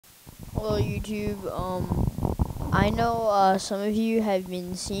Hello YouTube. I know some of you have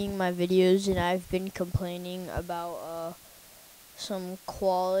been seeing my videos and I've been complaining about some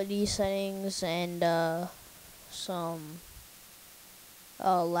quality settings and some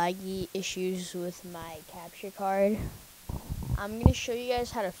laggy issues with my capture card. I'm gonna show you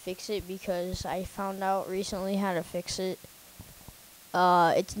guys how to fix it because I found out recently how to fix it.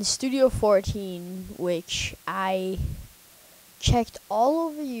 It's in Studio 14, which I checked all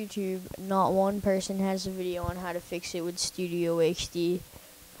over YouTube. Not one person has a video on how to fix it with Studio HD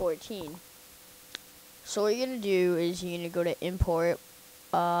 14. So what you're gonna do is you're gonna go to import,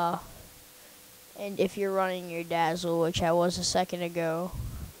 and if you're running your Dazzle, which I was a second ago,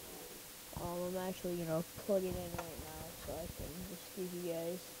 I'm actually gonna plug it in right now so I can just give you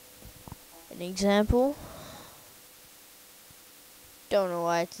guys an example. Don't know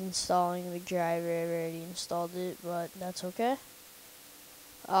why it's installing the driver. I already installed it, but that's okay.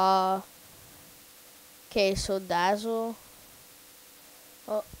 Okay, so Dazzle.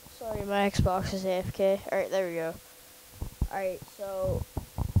 Oh, sorry, my Xbox is AFK. Alright, there we go. Alright,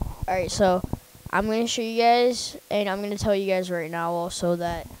 so I'm gonna show you guys, and I'm gonna tell you guys right now also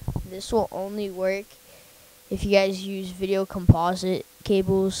that this will only work if you guys use video composite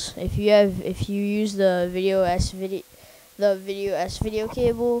cables. If you use the video video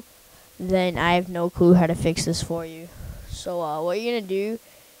cable, then I have no clue how to fix this for you. So what you're gonna do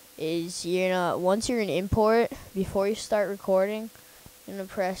is once you're in import, before you start recording, you're gonna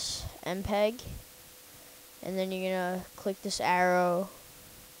press MPEG, and then you're gonna click this arrow,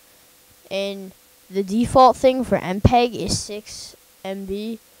 and the default thing for MPEG is 6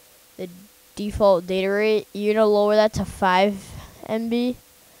 MB. The default data rate, you're gonna lower that to 5 MB.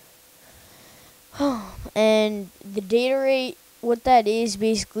 And the data rate, what that is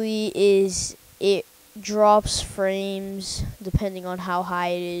basically is it drops frames depending on how high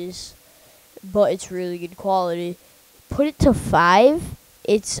it is, but it's really good quality. Put it to 5,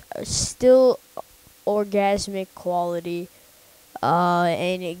 it's still orgasmic quality,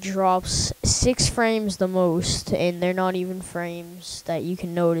 and it drops 6 frames the most, and they're not even frames that you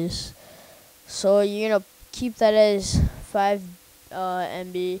can notice. So you're gonna keep that as 5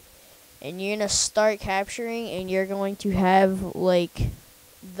 MB, and you're gonna start capturing, and you're going to have like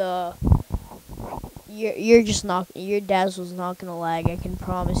your Dazzle's not gonna lag, I can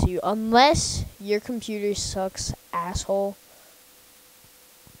promise you, unless your computer sucks asshole.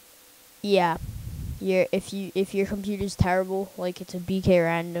 Yeah, if your computer's terrible, like it's a BK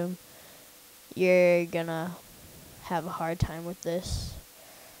random, you're gonna have a hard time with this.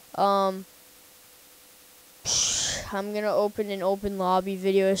 I'm gonna open an open lobby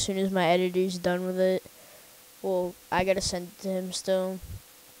video as soon as my editor's done with it. Well, I gotta send it to him still.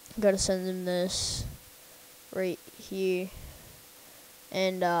 Gotta send him this right here,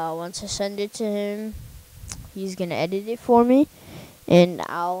 and once I send it to him, he's gonna edit it for me, and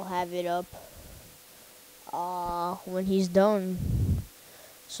I'll have it up when he's done.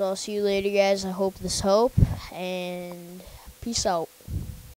 So I'll see you later, guys. I hope this helped, and peace out.